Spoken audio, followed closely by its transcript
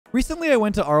Recently, I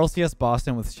went to RLCS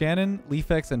Boston with Shannon,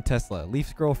 Leafex, and Tesla,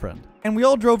 Leaf's girlfriend. And we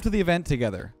all drove to the event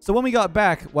together. So when we got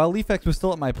back, while Leafex was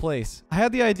still at my place, I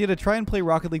had the idea to try and play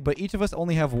Rocket League, but each of us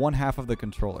only have one half of the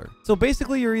controller. So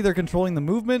basically, you're either controlling the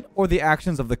movement or the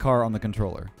actions of the car on the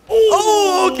controller.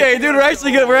 Oh, okay, dude, we're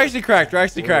actually good. We're actually cracked. We're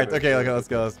actually cracked. Okay, let's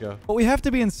go. But we have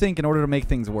to be in sync in order to make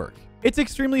things work. It's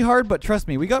extremely hard, but trust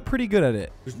me, we got pretty good at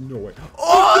it. There's no way.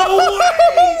 Oh,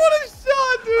 what a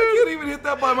shot, dude. I can't even hit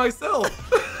that by myself.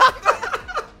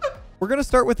 We're going to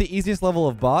start with the easiest level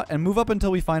of bot and move up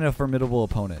until we find a formidable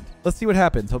opponent. Let's see what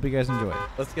happens. Hope you guys enjoy.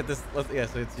 Let's get this. Yeah,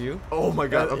 so it's you. Oh my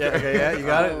god. Okay. Yeah, you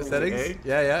got it. Settings. A?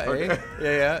 Yeah, Okay.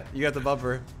 yeah. You got the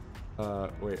bumper.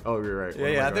 Wait. Oh, you're right.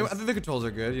 Yeah. I think the controls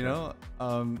are good. You know.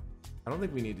 I don't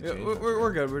think we need to change.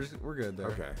 We're good. We're good there.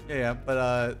 Okay. Yeah.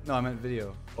 But no, I meant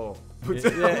video. Oh.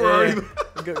 Yeah.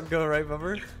 Go right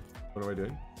bumper. What am I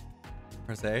doing?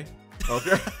 Press A.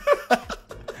 Okay.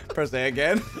 Press A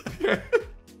again.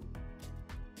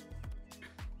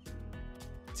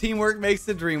 Teamwork makes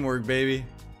the dream work, baby.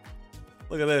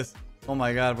 Look at this. Oh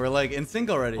my god, we're like in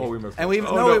sync already. Oh, we missed. And we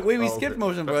skipped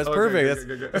motion, bro. That's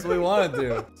perfect. That's what we want to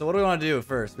do. So what do we want to do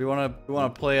first? We want to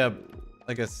play a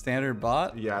standard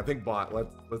bot. Yeah, I think bot.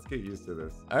 Let's get used to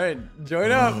this. All right, join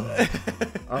up.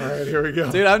 All right, here we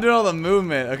go. Dude, I'm doing all the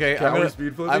movement. Okay,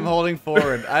 I'm holding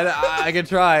forward. I can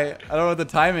try. I don't know what the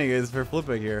timing is for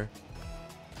flipping here.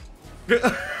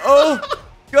 Oh,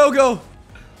 go.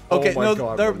 Okay, oh my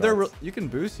god, they're you can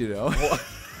boost, you know. I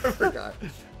forgot.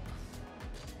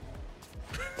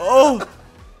 Oh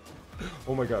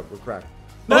my god, we're cracked.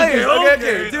 Nice.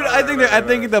 Okay. Dude, I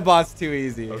think the bot's too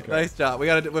easy. Okay. Nice job. We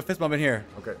gotta do a fist bump in here.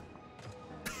 Okay.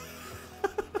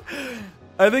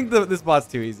 I think this bot's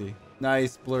too easy.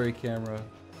 Nice blurry camera.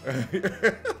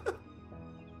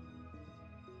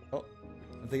 Oh,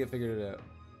 I think it figured it out.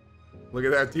 Look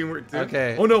at that teamwork too.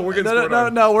 Okay. Oh no, we're getting scored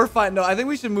on. No, we're fine. No, I think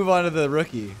we should move on to the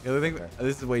rookie. I think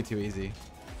this is way too easy.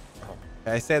 Oh.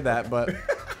 I said that, but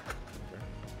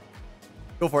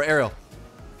go for it, Ariel.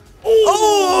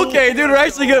 Oh, okay, dude, we're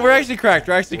actually good. We're actually cracked.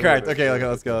 Okay,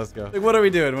 let's go. Like, what are we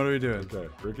doing? Okay,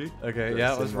 rookie. Okay,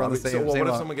 yeah, let's run the same. So what same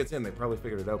if someone gets in? They probably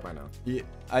figured it out by now. Yeah,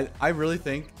 I really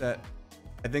think that.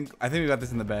 I think we got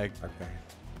this in the bag. Okay.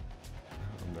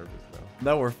 I'm nervous now.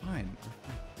 No, we're fine.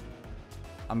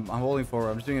 I'm holding forward.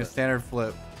 I'm just doing a standard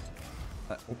flip.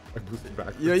 I boosted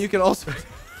back. Yeah, you can also.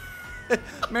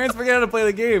 Man's forgetting how to play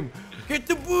the game. Get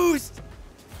the boost.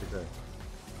 Okay.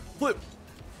 Flip.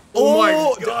 Oh my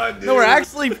god, dude. No, we're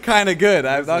actually kind of good.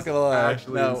 I'm not gonna lie.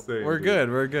 Actually no, insane, we're dude. good.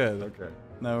 We're good. Okay.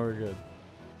 No, we're good.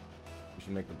 We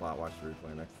should make the bot watch the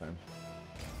replay next time.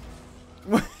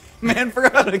 Man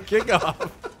forgot how to kick off.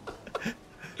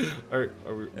 All right,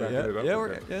 are we backing it up?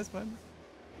 Yeah, it's fine.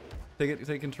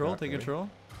 Take control. Okay. Take control.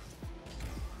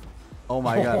 Oh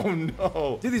my god. Oh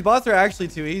no. Dude, these bots are actually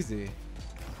too easy.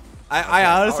 I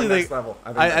honestly think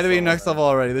I think next level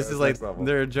already. This is like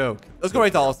they're a joke. Let's go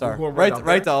right to All Star. Right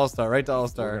to All Star. Right to All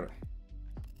Star.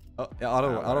 Oh yeah,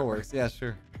 auto works. Yeah,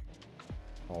 sure.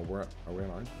 Oh, are we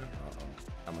on orange?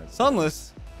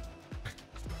 Sunless.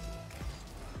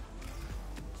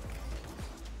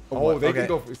 Oh, they can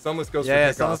go. Sunless goes for kickoff.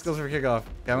 Yeah, Sunless goes for kickoff.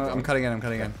 Okay, I'm cutting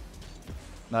in.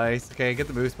 Nice. Okay, get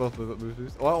the boost. Both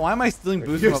boost. Why am I stealing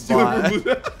boost from a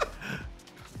bot?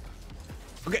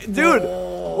 Okay, dude.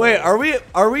 Oh. Wait, are we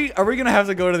gonna have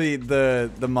to go to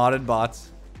the modded bots?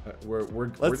 We're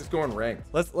just going ranked.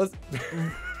 Let's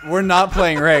we're not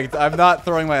playing ranked. I'm not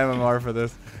throwing my MMR for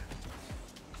this.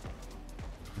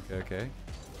 Okay.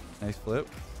 Nice flip.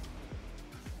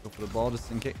 Go for the ball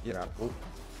just in case. Yeah. Oh.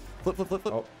 Flip.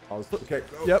 Oh, okay.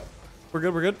 Go. Yep. We're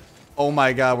good. Oh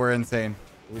my god, we're insane.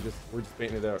 We're just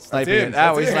baiting it out. Sniping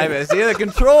it. We snipe it. See the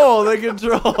control.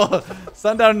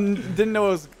 Sundown didn't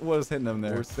know what was hitting them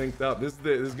there. We're synced up. This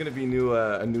is gonna be a new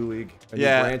league. A new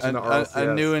branch in the RLCS.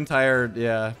 A new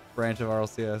entire branch of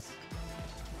RLCS.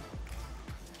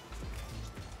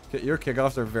 Your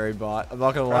kickoffs are very bot. I'm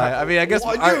not gonna lie. I mean, I guess.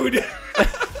 Dude.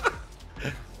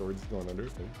 So we're just going under.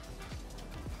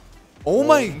 Oh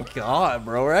my god,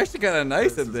 bro. We're actually kind of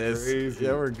nice at this. Crazy.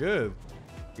 Yeah, we're good.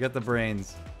 We got the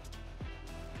brains.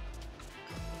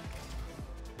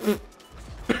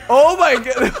 Oh my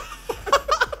god.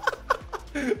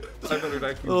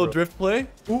 Little drift play.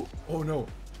 Ooh. Oh no.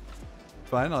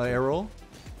 Fine, I'll air roll.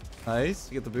 Nice.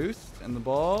 You get the boost and the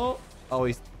ball. Oh,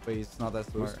 he's not that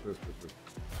smart. Boost.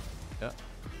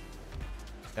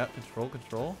 Yeah,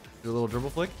 control. Do a little dribble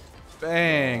flick.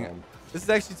 Bang. This is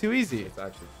actually too easy. It's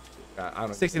actually. I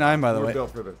don't 69 by the way.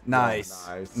 Built for this.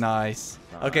 Nice.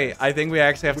 Okay, I think we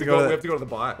actually have to go. We have to go to the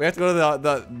bot. We have to go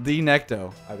to the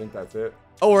necto. I think that's it.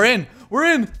 Oh, we're in.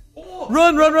 Oh,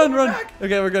 run.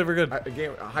 Okay, we're good.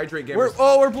 Hydrate gamers.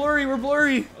 We're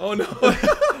blurry. Oh no.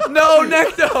 No,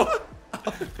 Necto.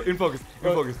 In focus.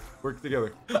 Work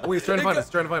together. Oh, he's trying to find us.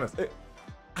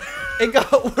 It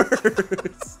got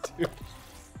worse, dude.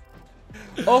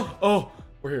 Oh,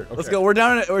 we're here. Okay. Let's go. We're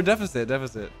down. We're deficit.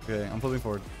 Okay, I'm flipping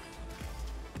forward.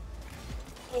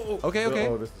 Oh. Okay.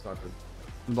 Oh, this is not good.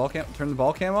 The ball cam. Turn the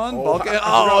ball cam on. Oh, Ball cam.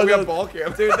 Oh, we have ball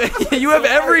cam, dude. You have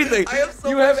everything. I have so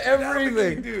you much have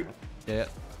everything, dude. Yeah.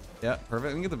 Perfect.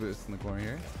 We can get the boost in the corner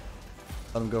here.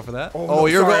 Let him go for that. Oh, no,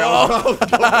 you're going.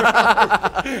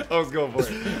 I was going for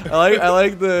it. I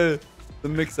like the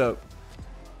mix up.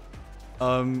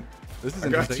 This is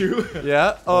interesting. Got you.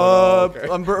 Yeah. Okay.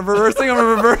 I'm reversing. I'm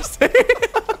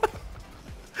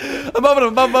bumping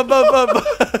him. Bump.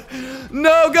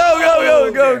 No,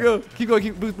 go. Keep going.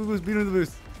 Keep boost. Beat him with the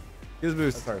boost. Get his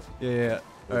boost. Yeah.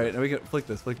 All right, now we can flick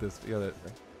this. We got it.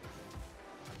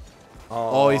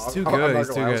 Oh, he's too good. He's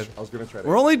too good. I was gonna try.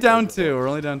 We're only down 2.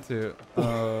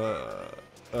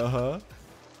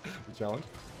 Challenge.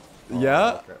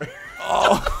 Yeah. Okay.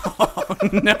 Oh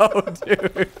no,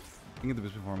 dude. You can get the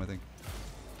boost before him, I think.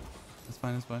 That's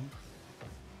fine.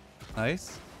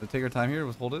 Nice. So take our time here.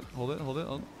 Let's hold it.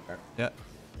 Okay. Yeah.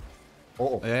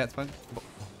 Oh. Yeah, it's fine.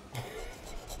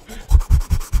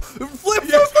 Flip.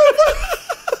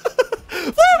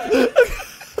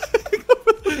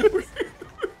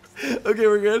 Okay,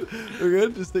 we're good.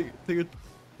 Just take it.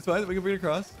 It's fine. We can bring it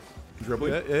across.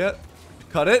 Dribbling. Yeah.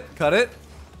 Cut it.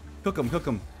 Cook him. Here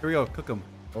we go. Cook him.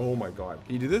 Oh my god.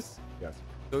 Can you do this? Yes.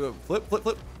 Go. Flip.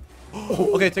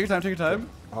 Okay, take your time.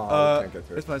 Oh, can't get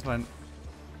to it. It's fine.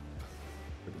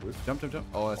 Jump.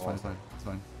 Oh, that's fine.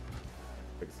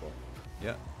 Take it slow.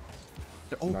 Yeah.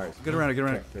 Oh, Nice. Get around it.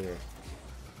 Okay.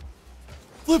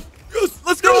 Flip. Yes.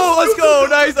 Let's go.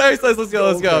 Nice. Let's go.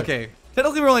 Okay.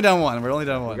 Technically, we're only down 1. We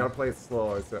gotta play it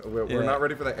slow. We're not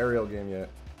ready for the aerial game yet.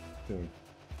 Soon.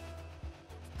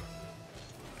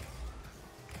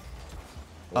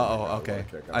 Okay.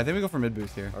 I think we go for mid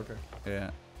boost here. Okay.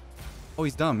 Yeah. Oh,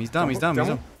 he's dumb.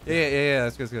 Yeah.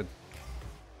 That's good.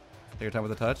 Take your time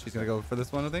with the touch. He's gonna go for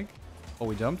this one, I think. Oh,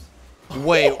 we jumped.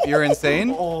 Wait, you're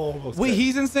insane? Almost. Wait,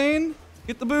 he's insane?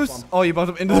 Get the boost. Oh, you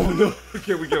bumped him into the... no.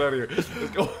 Okay, we get out of here. Let's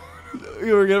go.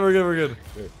 We're good.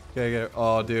 Okay.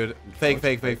 Oh, dude. Fake.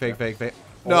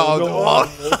 No.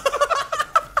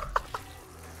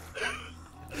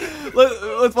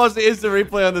 Let's watch the instant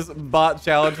replay on this bot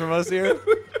challenge from us here.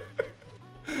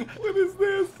 What is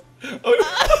this? Oh,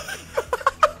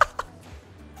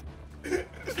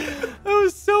 that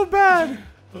was so bad.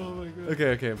 oh my god.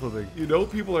 Okay, I'm flipping. You know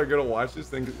people are gonna watch this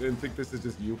thing and think this is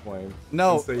just you playing.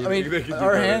 No, I mean,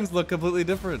 our hands look completely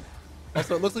different.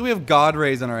 Also, it looks like we have God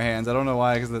rays on our hands. I don't know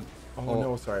why, because the... Oh,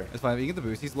 no, sorry. It's fine. You get the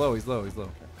boost. He's low. Okay.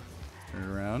 Turn it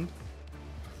around.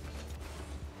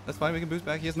 That's fine. We can boost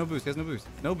back. He has no boost.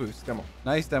 No boost. Demo.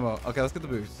 Nice demo. Okay, let's get the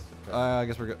boost. Okay. I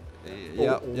guess we're good.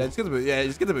 Yeah, just get the boost. Yeah,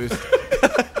 just get the boost.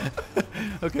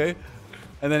 Okay.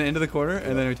 And then into the corner,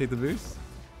 and then we take the boost.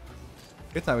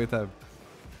 Good time.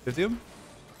 50 him?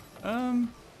 Man,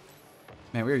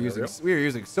 we are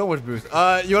using so much boost. You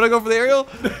want to go for the aerial?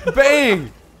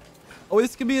 Bang! Oh,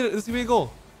 this could be a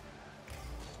goal.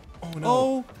 Oh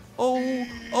no.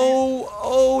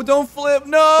 Oh, don't flip.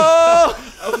 No!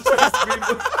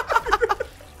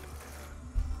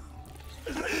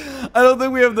 I don't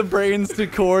think we have the brains to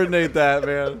coordinate that,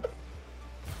 man.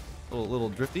 Little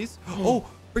drifties. Oh,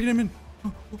 bring him in.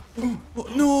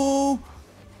 No.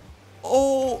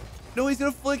 Oh, no, he's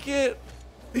going to flick it.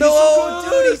 No,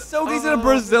 dude, he's so good. He's going to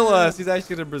Brazil us. He's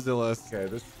actually going to Brazil us. Okay,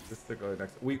 this stick our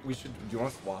next. We should. Do you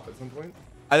want to swap at some point?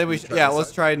 I think we should. Yeah,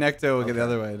 let's try Necto and get the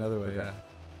other way. Another way. Yeah.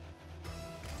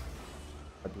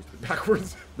 I boosted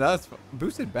backwards. That's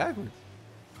boosted backwards.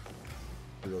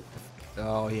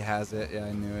 Oh, he has it. Yeah,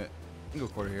 I knew it. You can go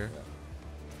quarter here.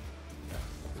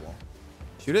 Yeah.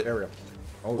 Shoot it. There we go.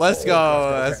 Oh, Let's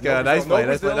go. Let's go. Nice play.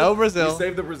 Nice play. No Brazil. We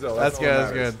saved the Brazil. That's good.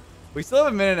 That's good. We still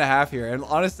have a minute and a half here, and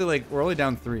honestly, like we're only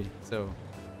down 3, so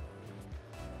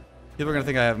people are gonna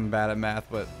think I am bad at math,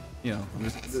 but you know,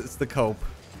 it's the cope.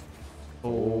 Oh,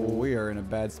 we are in a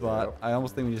bad spot. I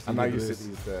almost think we just. I'm not used to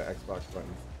these Xbox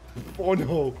buttons. Oh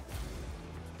no,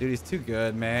 dude, he's too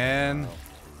good, man. Wow.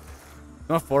 You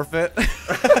want to forfeit? Did we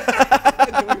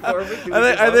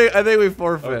forfeit? I think we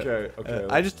forfeit. Okay.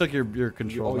 I just took your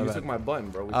control. You took my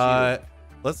button, bro.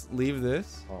 Let's leave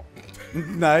this. Oh.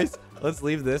 Nice. Let's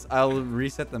leave this. I'll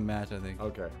reset the match, I think.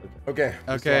 Okay.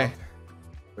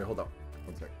 Wait, hold up.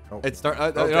 1 sec. Oh. It start.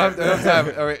 I don't have time.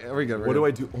 Are we good? What do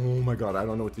I do? Oh my god, I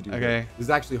don't know what to do. Okay. Here. This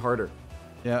is actually harder.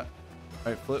 Yeah. All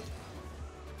right, flip.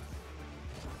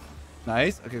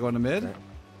 Nice. Okay, going to mid. Okay.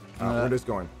 We're just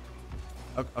going.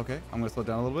 Okay, I'm gonna slow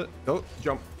down a little bit. Go.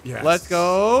 Jump. Yes. Let's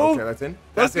go. Okay, that's in.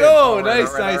 Let's go.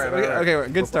 Nice. Okay,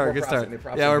 good start. Good start.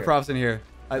 Yeah, we're props in here.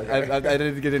 I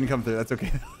didn't come through. That's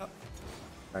okay.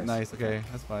 Nice. Okay,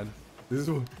 that's fine. This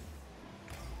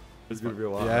is gonna be a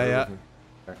lot. Yeah.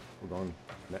 Okay, we're going.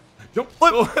 Jump.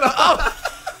 Flip.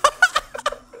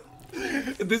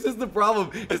 This is the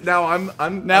problem. Is now I'm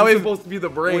supposed to be the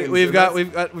brain. We've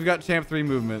got champ 3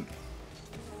 movement.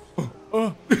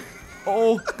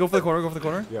 Oh, go for the corner. Go for the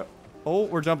corner. Yeah. Oh,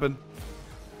 we're jumping.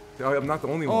 Oh, I'm not the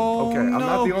only one. Oh, okay, no. I'm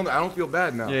not the only. I don't feel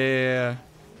bad now. Yeah.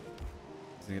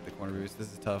 He's gonna get the corner boost.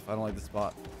 This is tough. I don't like the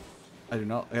spot. I do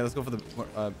not. Okay, let's go for the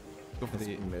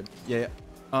mid. Yeah.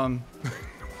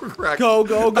 We're cracked. Go.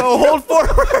 Hold forward.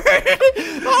 Run.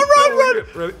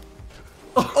 Ready?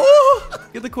 Oh,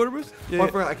 get the quarter boost. Yeah,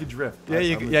 I could drift. Yeah,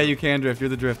 you can drift. You're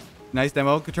the drift. Nice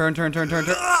demo. Turn.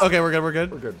 Okay, we're good. We're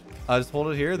good. Just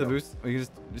hold it here. The boost. We can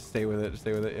just stay with it. Just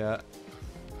stay with it. Yeah.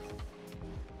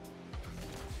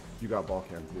 You got ball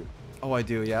cam too. Oh, I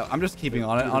do. Yeah. I'm just keeping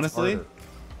on it. Honestly.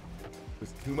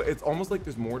 There's too much. It's almost like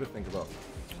there's more to think about.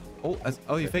 Oh,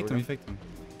 you faked him. You faked him.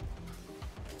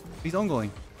 He's own goaling.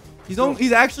 He's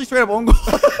actually straight up own goal.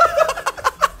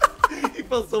 He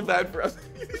felt so bad for us.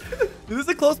 Dude, this is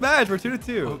a close match. We're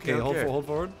 2-2. Okay. Hold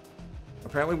forward.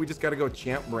 Apparently, we just got to go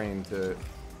champ brain to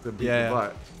beat the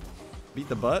butt. Beat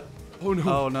the butt? Oh no.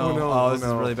 Oh no. Oh, this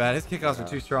is really bad. His kickoffs are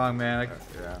too strong, man.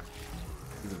 Yeah.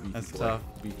 He's a beefy That's boy. tough.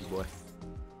 Beefy boy.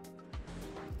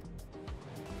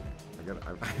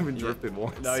 I haven't drifted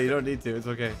once. No, you don't need to. It's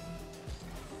okay.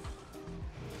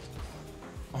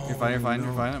 Oh, you're fine.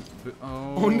 no.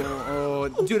 Oh no. Oh,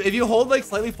 dude, if you hold like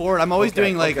slightly forward, I'm always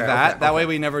doing like that. That way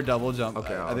we never double jump.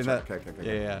 Okay. I think that.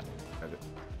 Okay. Yeah.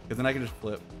 Because then I can just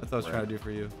flip. That's what I was trying to do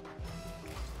for you.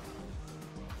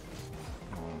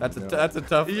 That's a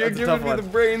tough. You're giving me the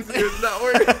brains here. It's not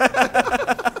working.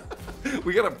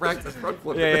 We gotta practice front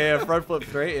flip. Yeah. Front flip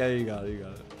straight. Yeah, you got it.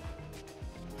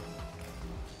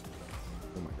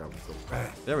 Oh my god, we're so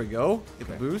fast. There we go. Get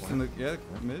the boost and the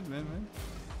mid.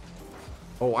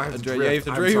 Oh, I have to drift. Yeah, you have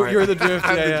to drift. You're the drift.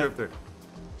 I'm the drifter.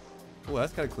 Oh,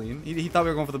 that's kind of clean. He thought we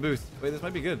were going for the boost. Wait, this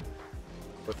might be good.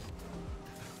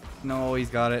 No, he's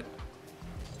got it.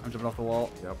 I'm jumping off the wall.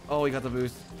 Yep. Oh, he got the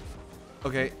boost.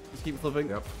 Okay, just keep flipping.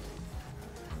 Yep.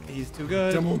 He's too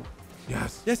good. Demo.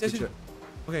 Yes.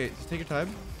 Okay, just take your time.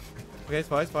 Okay, it's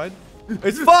fine.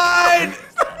 It's fine!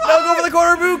 No, go for the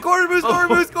corner boost. Corner boost.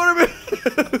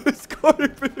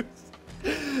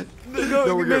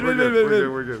 No,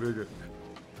 we're good.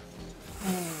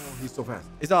 He's so fast.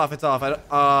 It's off. It's off. What?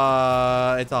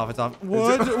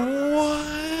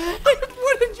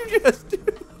 What did you just do?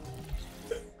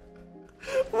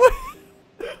 What?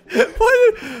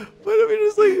 Why did we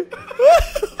just like?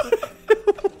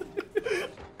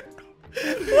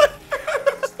 What?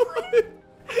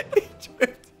 He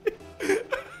drifted.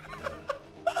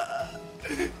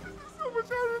 This is so much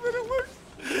harder than it looks.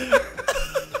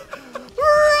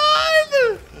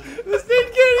 Run! This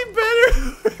didn't get any better.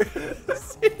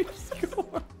 Save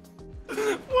score.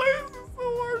 Why is this so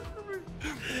hard for me?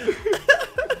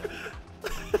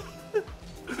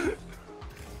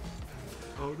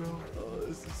 Oh no. Oh,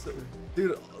 this is so...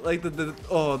 Dude, like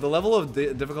the level of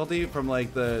difficulty from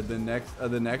like the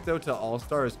Necto to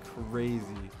All-Star is crazy.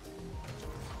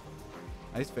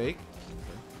 Nice fake.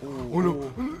 Oh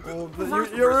no.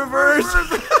 You're reversed.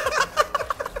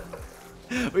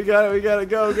 We got it.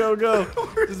 Go.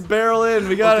 Just barrel in.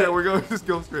 We got it. We're going. Just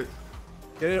go straight.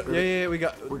 Get it? Yeah. We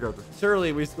got this.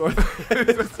 Surely we scored.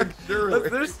 Surely.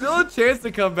 There's still a chance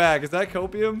to come back. Is that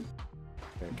copium?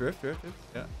 Okay. Drift.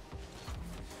 Yeah.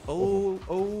 Oh.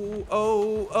 I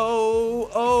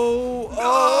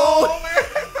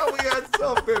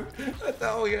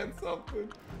thought we had something.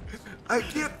 I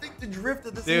can't think to drift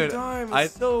at the same time.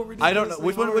 It's so ridiculous. I don't know.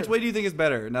 Which way do you think is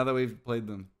better now that we've played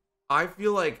them? I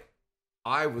feel like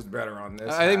I was better on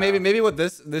this. I think maybe what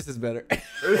this is better. I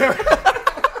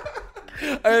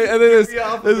think this is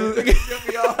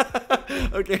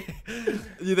okay.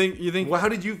 You think? Well, how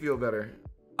did you feel better?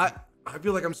 I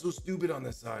feel like I'm so stupid on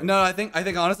this side. No, I think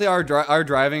honestly our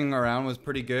driving around was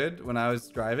pretty good when I was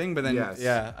driving, but then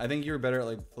yeah, I think you were better at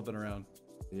like flipping around.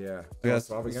 Yeah. Yes.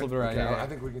 Flip around. Okay, Yeah. I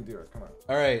think we can do it. Come on.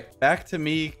 All right, back to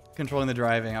me controlling the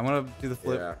driving. I'm gonna do the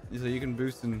flip so you can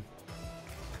boost and.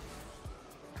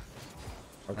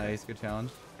 Okay. Nice, good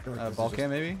challenge. Like ball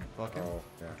cam maybe? Ball cam? Oh,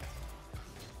 yeah.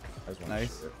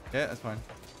 Nice. Yeah, that's fine.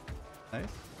 Nice.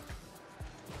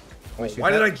 Oh,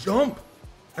 why did I jump?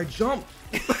 I jumped.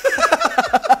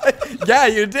 Yeah,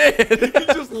 you did. He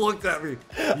just looked at me.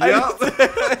 Yeah.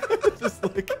 Just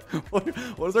like,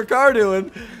 what is our car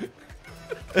doing?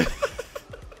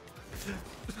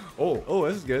 Oh,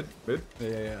 this is good. Mid?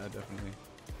 Yeah, definitely.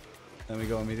 Then we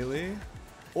go immediately.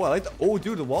 Oh, I like the. Oh,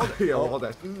 dude, the wall. Yeah, oh. wall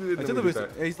dash. I took the boost.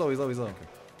 Yeah, he's low. Okay.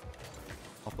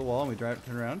 Off the wall, and we turn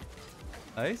around.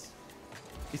 Nice.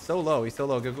 He's so low.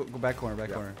 Go back corner. All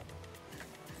right,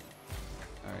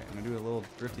 I'm gonna do a little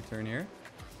drifty turn here.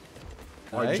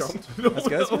 Nice. I jumped. No, that's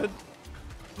good. That's good.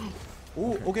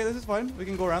 Ooh, okay, this is fine. We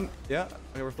can go around. Yeah.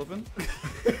 Okay, we're flipping.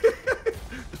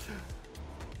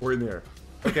 We're in the air.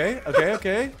 Okay.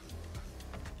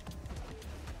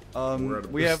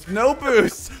 We have no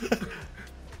boost.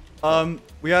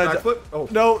 We had backflip. Oh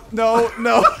no.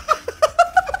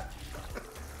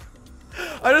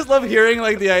 I just love hearing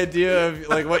like the idea of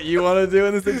like what you want to do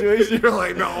in the situation. You're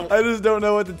like, no. I just don't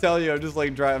know what to tell you. I'm just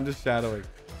like I'm just shadowing.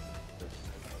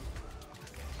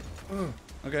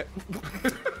 Okay.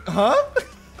 Huh?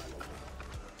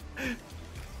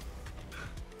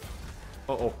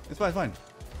 Oh. It's fine.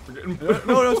 We're getting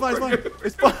No, it's fine.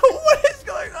 It's fine. What is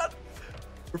going on?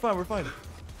 We're fine.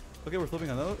 Okay, we're flipping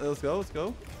on those. Let's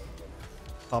go.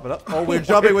 Pop it up. Oh, we're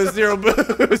jumping with 0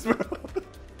 boost, bro.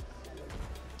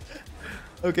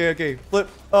 Okay. Flip.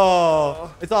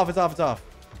 Oh, it's off. He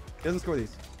doesn't score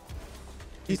these.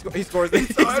 He scores these.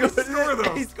 He scores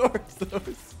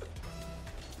those.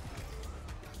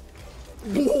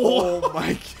 Oh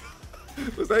my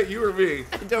god. Was that you or me?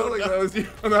 I don't think that was you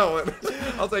on that one.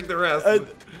 I'll take the rest. I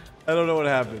don't know what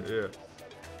happened. Yeah.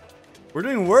 We're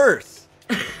doing worse.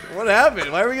 What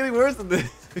happened? Why are we getting worse than this?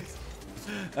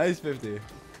 Nice 50.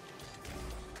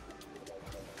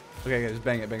 Okay, just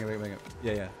bang it.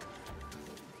 Yeah.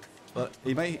 But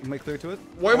he might clear to it.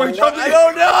 Why am I jumping? I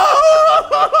don't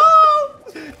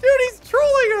know! Dude, he's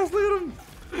trolling us. Look at him.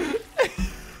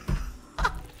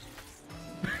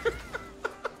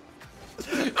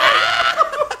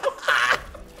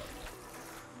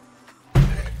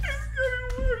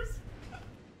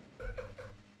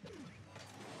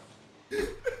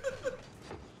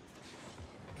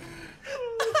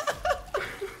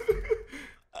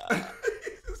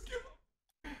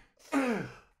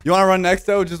 You want to run next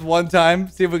though, just one time,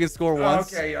 see if we can score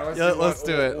once. Okay, yeah, let's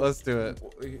do it. Let's do it.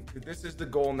 This is the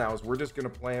goal now. Is we're just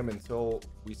gonna play them until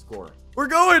we score. We're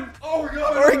going. Oh, we're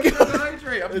going. We're going.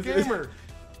 Hydrate. I'm a gamer.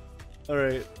 All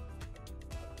right.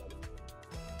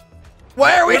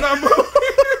 Why are we not moving?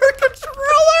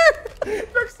 Controller.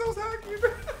 Nextel's hacking.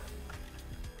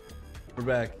 We're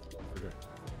back. Okay.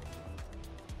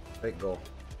 Fake goal.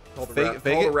 Call the fake, ref.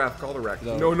 fake call it? the ref. Call the ref.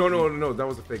 No. That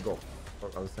was a fake goal.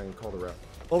 I was saying call the ref.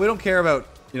 Well, we don't care about,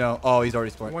 oh, he's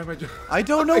already scoring. Why am I jumping? I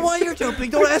don't know why you're jumping.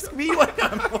 Don't ask me why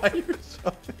you're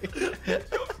jumping. I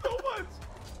jump so much.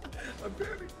 I'm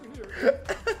panicking here.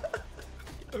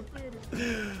 I'm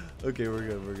panicking. Okay, we're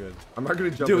good. I'm not gonna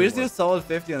jump. Dude, we just did a solid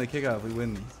 50 on the kickoff. We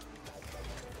win these.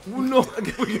 No,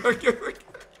 we gotta get.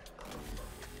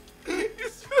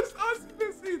 It's just us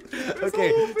missing.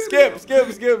 Okay, skip.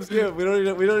 We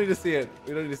don't need to see it.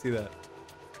 We don't need to see that.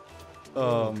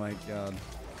 Oh my god.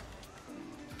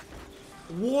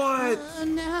 What? Oh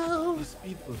no. The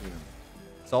speed booking.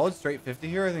 Solid straight 50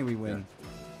 here. I think we win. Yeah.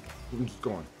 I'm just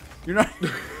going. You're not.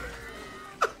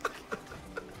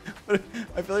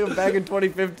 I feel like I'm back in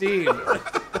 2015. What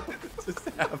just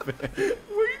happened?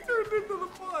 We turned into the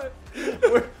bot.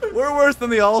 We're worse than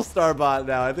the All-Star bot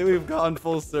now. I think we've gone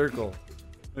full circle.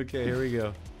 Okay, here we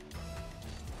go.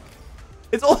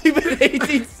 It's only been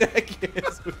 18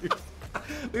 seconds.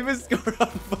 We've been scored on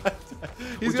 5 times.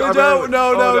 He's gonna jump.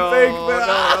 No, fake.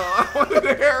 I wanted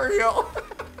an aerial.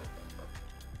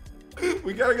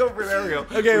 We gotta go for an aerial.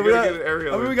 Okay, we gotta get an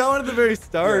aerial. I mean, we got one at the very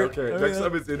start. Yeah, okay. Next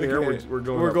time it's in here, we're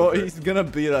going. We're going. He's gonna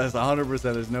beat us 100%.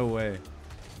 There's no way.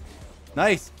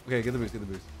 Nice. Okay, get the boost.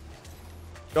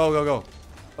 Go.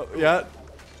 Oh, yeah.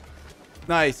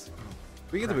 Nice.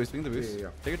 We can get the boost. Yeah.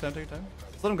 Take your time.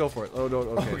 Just let him go for it. Oh no.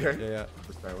 Okay. Yeah.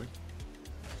 We're styling.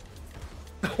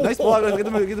 Nice block. Get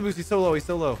the boost. He's so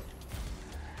low.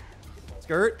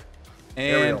 Skirt.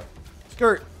 And aerial.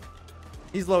 Skirt.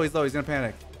 He's low. He's gonna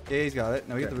panic. Yeah, he's got it.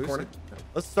 Now we get the boost. Corner.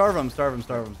 Let's starve him.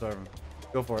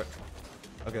 Go for it.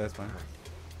 Okay, that's fine.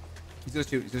 He's gonna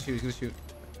shoot.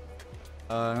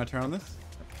 I'm gonna turn on this.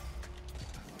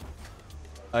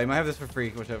 You might have this for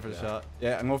free. Watch out for the shot.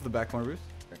 Yeah, I'm going for the back corner boost.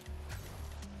 Okay.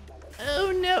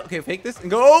 Oh no. Okay, fake this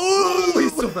and go. Oh,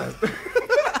 he's so fast.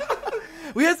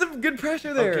 We had some good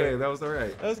pressure there. Okay, that was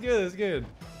alright. That was good. That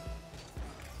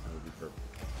would be perfect.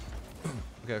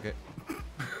 Okay.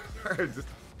 Just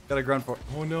got a grunt for.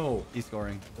 Oh no. He's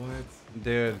scoring. What?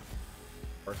 Dude.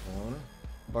 Barcelona?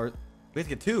 We have to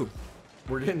get 2.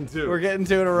 We're getting 2. We're getting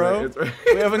 2 in a row. Right.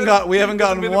 We haven't gotten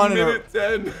 1 in a row.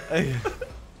 10.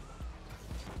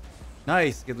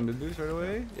 Nice. Get the mid boost right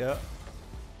away. Yeah.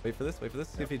 Wait for this.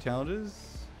 See if he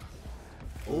challenges.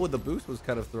 Oh, the boost was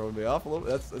kind of throwing me off a little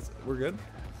bit. That's we're good.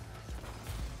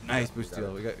 Nice boost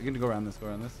steal. We're gonna go around this.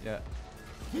 Yeah.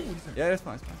 Yeah, it's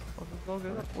fine. It's all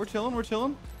good. We're chilling.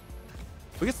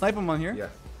 We can snipe him on here. Yeah.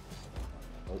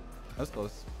 Oh, that was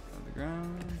close. On the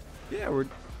ground. Yeah, we're.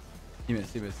 He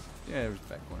missed. Yeah, we're just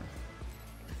back corner.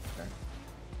 okay.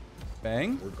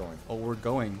 Bang. We're going. Oh, we're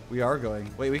going. We are going.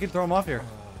 Wait, we can throw him off here.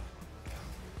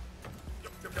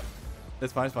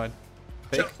 It's fine.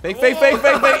 Fake. No!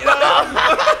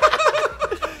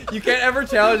 You can't ever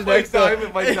challenge next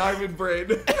time. My diamond brain.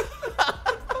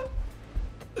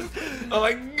 I'm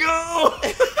like, go!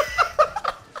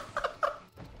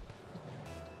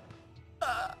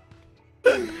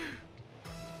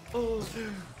 Oh,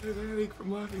 I have a headache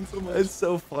from laughing so much. It's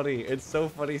so funny. It's so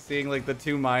funny seeing like the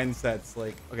two mindsets.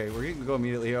 Like, okay, we're gonna go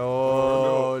immediately.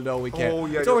 Oh no, we can't. Oh,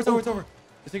 yeah, it's over.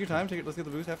 Just take your time. Let's get the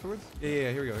boost afterwards.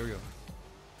 Yeah. Here we go.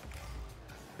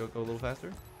 Go a little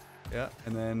faster. Yeah,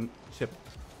 and then chip.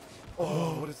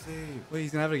 Oh, what a save. Wait,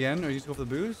 he's gonna have it again, or you just go for the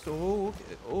boost? Oh,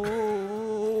 okay.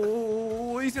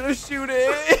 Oh, he's gonna shoot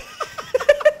it.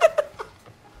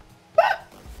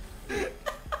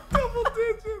 Double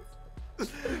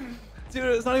digits. Dude,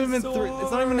 it's not even so three.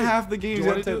 It's not even half the game.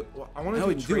 I want to do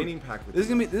a training pack with this.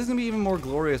 This is gonna be even more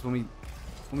glorious when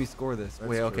we score this. That's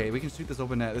Wait, true. okay, we can shoot this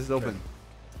open net. This is open.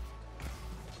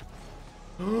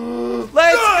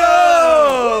 Let's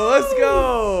Let's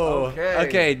go.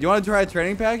 Okay. Do you want to try a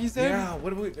training pack? You said. Yeah.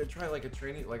 What if we try like a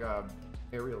training, like a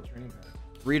aerial training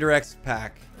pack? Redirects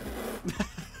pack.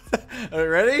 Are you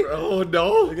ready? Oh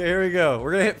no. Okay, here we go.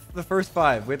 We're gonna hit the first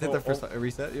 5. We have to hit the first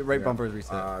reset. Right yeah. bumper is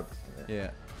reset.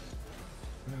 Yeah.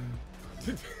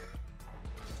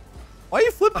 Why are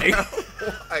you flipping?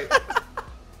 Why?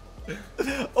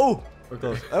 Oh,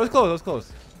 Okay. that was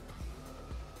close.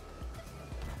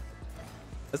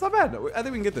 That's not bad. I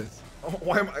think we can get this. Oh,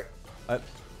 why am I?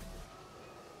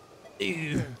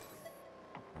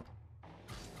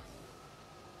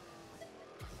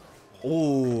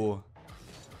 Oh.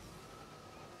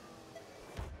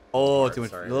 Oh,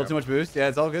 Sorry, a little too much boost. Yeah,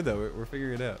 it's all good though. We're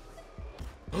figuring it out.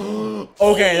 Okay,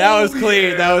 Okay, that was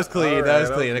clean. That was clean. All that was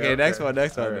right, clean. Okay, next one.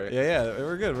 All right. Yeah,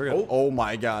 we're good. Oh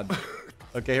my god.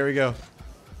 Okay, here we go.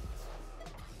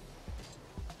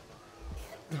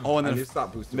 Oh, and I then need to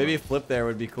stop boosting. maybe a flip there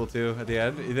would be cool too at the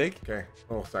end. You think? Okay.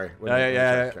 Oh, sorry.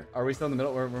 Yeah. Okay. Are we still in the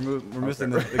middle? We're missing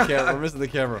the camera. We're missing the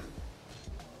camera.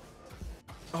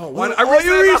 Oh, why? Oh,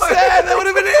 you reset! That would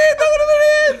have been it! That would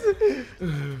have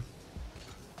been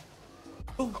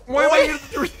it! Why am I getting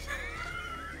the reset?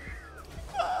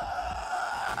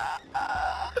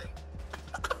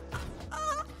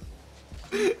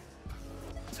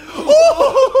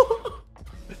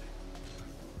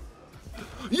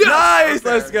 Yes! Nice! Okay,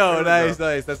 Let's go. Nice.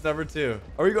 That's number 2.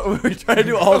 Are we trying to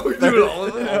do all of them? Doing all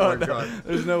of them? Oh my no. god.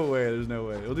 There's no way.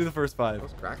 We'll do the first 5. That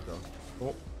was cracked though.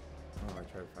 Oh, I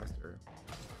tried faster.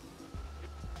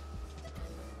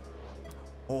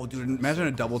 Oh, dude, imagine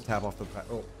a double tap off the pad.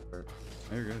 Oh, sorry.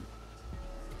 You're good.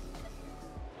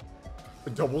 A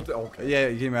double tap. Okay. Yeah,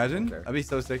 can you imagine? Okay. That'd be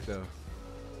so sick though.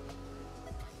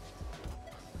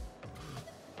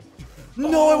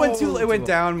 No, it went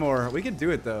down more. We could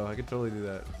do it though. I could totally do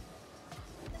that.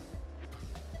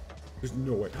 There's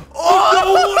no way. Oh,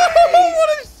 no way! What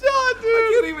a shot, dude! I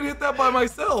can't even hit that by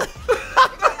myself.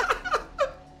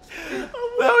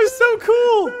 That was so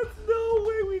cool. There's no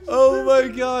way we just Oh my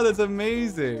god, that's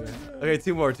amazing. Okay,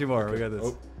 two more. We got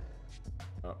this.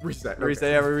 Reset. Reset,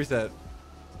 Okay. yeah, we reset.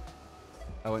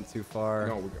 I went too far.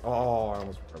 No, I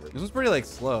almost recovered. This one's pretty like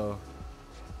slow.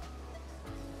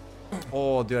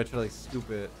 Oh, dude, I tried to like scoop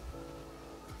it.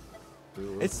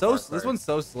 Dude, It's so. This one's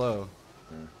so slow.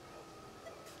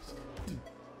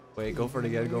 Wait, go for it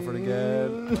again.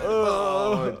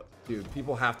 Oh, dude,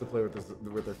 people have to play with this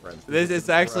with their friends. This is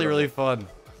actually really fun.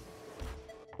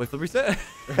 Wait, flip reset?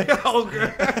 Okay.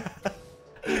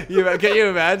 Can you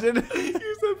imagine?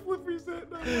 You said flip reset.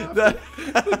 That-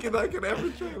 Thinking I can ever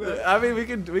try that. I mean, we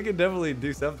could definitely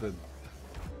do something.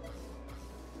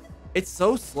 It's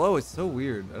so slow. It's so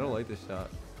weird. I don't like this shot.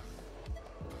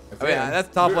 I mean,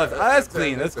 that's top left. That's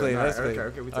clean. That's clean.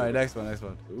 Okay, we All right, took next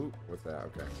one. Ooh, what's that?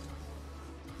 Okay. I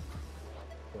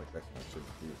feel like that should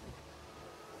be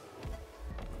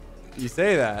easy. You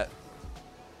say that.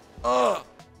 Oh.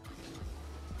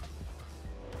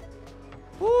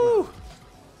 Woo.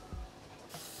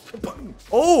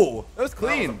 Oh, that was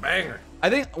clean. That was a banger. I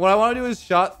think what I want to do is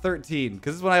shot 13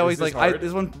 because this is when I always this like. hard?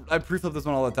 This one I pre-flip this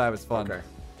one all the time. It's fun. Okay.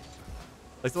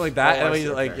 Like something like that, Oh, and I then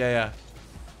see, like okay. yeah.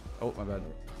 Oh my bad. Can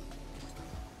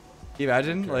you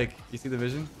imagine? Okay. Like you see the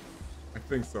vision? I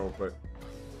think so, but.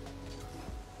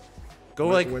 Go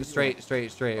like straight.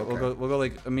 Okay. We'll go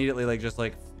like immediately like just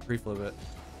like free flip it.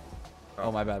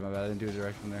 Oh my bad. I didn't do a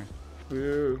direction there.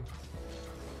 Boo.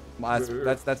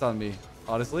 That's on me.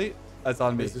 Honestly, that's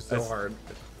on me. This is so hard.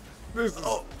 This is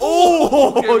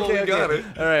okay, got it.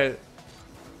 All right.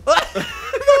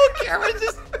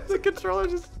 The controller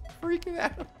just freaking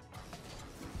out.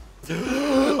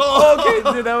 Okay,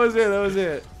 dude, that was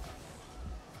it.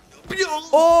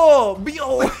 Oh,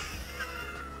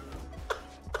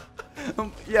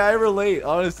 yeah, I relate,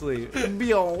 honestly.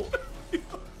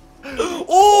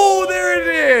 Oh, there it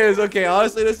is. Okay,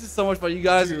 honestly, this is so much fun. You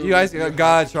guys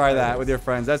gotta try that with your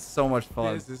friends. That's so much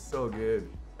fun. This is so good.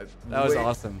 That was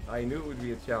awesome. I knew it would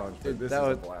be a challenge, but this is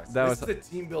a blast. This is a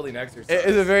team building exercise.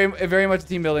 It's a very much a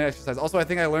team building exercise. Also, I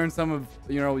think I learned some of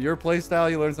your play style.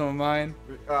 You learned some of mine.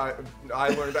 I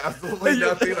learned absolutely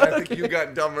nothing. I think you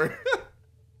got dumber.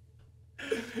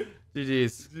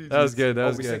 GG's. That was good. That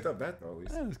was we good. synced up that though, at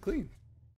least. That was clean.